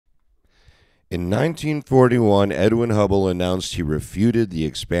In 1941, Edwin Hubble announced he refuted the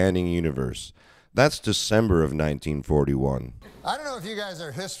expanding universe. That's December of 1941. I don't know if you guys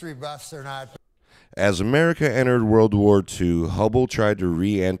are history buffs or not. As America entered World War II, Hubble tried to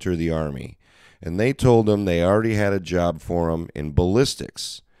re-enter the Army, and they told him they already had a job for him in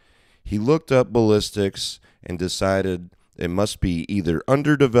ballistics. He looked up ballistics and decided it must be either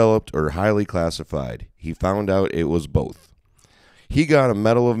underdeveloped or highly classified. He found out it was both. He got a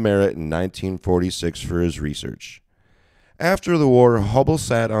Medal of Merit in 1946 for his research. After the war, Hubble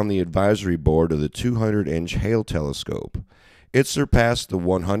sat on the advisory board of the 200-inch Hale telescope. It surpassed the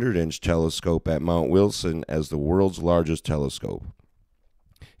 100-inch telescope at Mount Wilson as the world's largest telescope.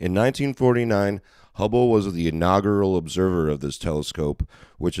 In 1949, Hubble was the inaugural observer of this telescope,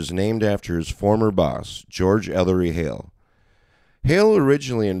 which is named after his former boss, George Ellery Hale. Hale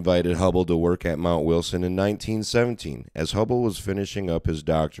originally invited Hubble to work at Mount Wilson in 1917, as Hubble was finishing up his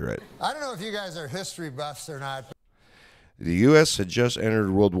doctorate. I don't know if you guys are history buffs or not. The U.S. had just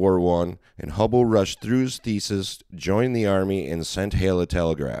entered World War I, and Hubble rushed through his thesis, joined the Army, and sent Hale a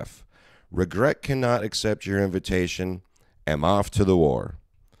telegraph. "Regret cannot accept your invitation. Am off to the war."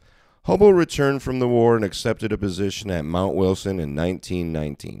 Hubble returned from the war and accepted a position at Mount Wilson in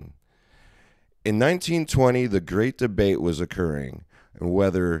 1919. In 1920, the great debate was occurring on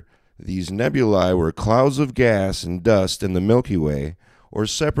whether these nebulae were clouds of gas and dust in the Milky Way or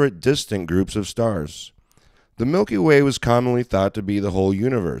separate distant groups of stars. The Milky Way was commonly thought to be the whole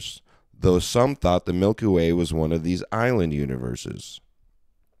universe, though some thought the Milky Way was one of these island universes.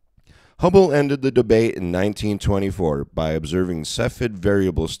 Hubble ended the debate in 1924 by observing Cepheid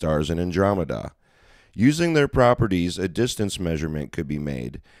variable stars in Andromeda. Using their properties, a distance measurement could be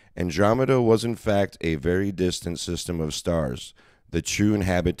made. Andromeda was in fact a very distant system of stars, the true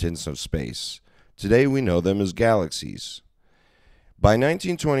inhabitants of space. Today we know them as galaxies. By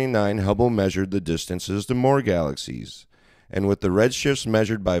 1929, Hubble measured the distances to more galaxies, and with the redshifts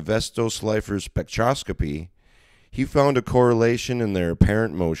measured by Vesto-Slipher's spectroscopy, he found a correlation in their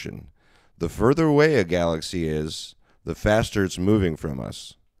apparent motion. The further away a galaxy is, the faster it's moving from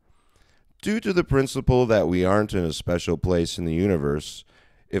us. Due to the principle that we aren't in a special place in the universe,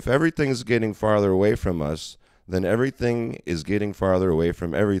 if everything's getting farther away from us, then everything is getting farther away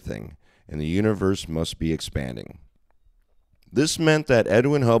from everything, and the universe must be expanding. This meant that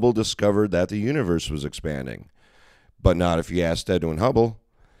Edwin Hubble discovered that the universe was expanding. But not if you asked Edwin Hubble.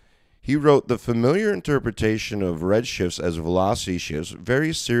 He wrote, "The familiar interpretation of redshifts as velocity shifts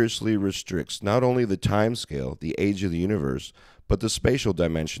very seriously restricts not only the time scale, the age of the universe, but the spatial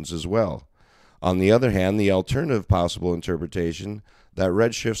dimensions as well. On the other hand, the alternative possible interpretation, that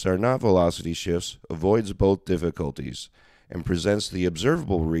redshifts are not velocity shifts, avoids both difficulties, and presents the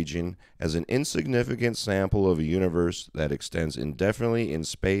observable region as an insignificant sample of a universe that extends indefinitely in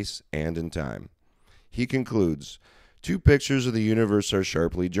space and in time." He concludes, "Two pictures of the universe are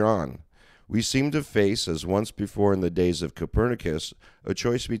sharply drawn. We seem to face, as once before in the days of Copernicus, a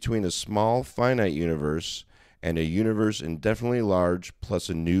choice between a small, finite universe and a universe indefinitely large plus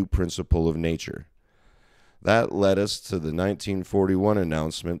a new principle of nature." That led us to the 1941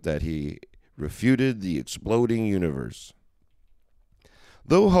 announcement that he refuted the exploding universe.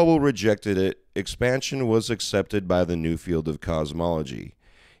 Though Hubble rejected it, expansion was accepted by the new field of cosmology.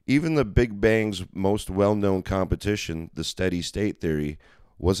 Even the Big Bang's most well-known competition, the steady-state theory,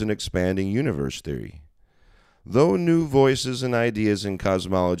 was an expanding universe theory. Though new voices and ideas in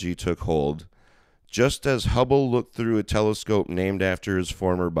cosmology took hold, just as Hubble looked through a telescope named after his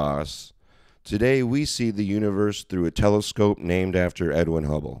former boss, today we see the universe through a telescope named after Edwin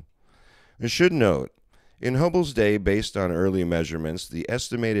Hubble. I should note, in Hubble's day, based on early measurements, the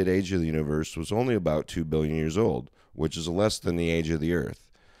estimated age of the universe was only about 2 billion years old, which is less than the age of the Earth.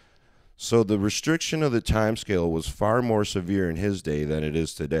 So the restriction of the timescale was far more severe in his day than it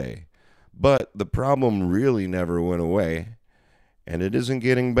is today. But the problem really never went away, and it isn't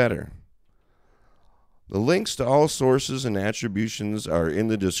getting better. The links to all sources and attributions are in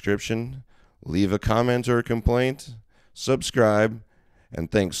the description. Leave a comment or a complaint, subscribe, and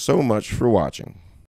thanks so much for watching.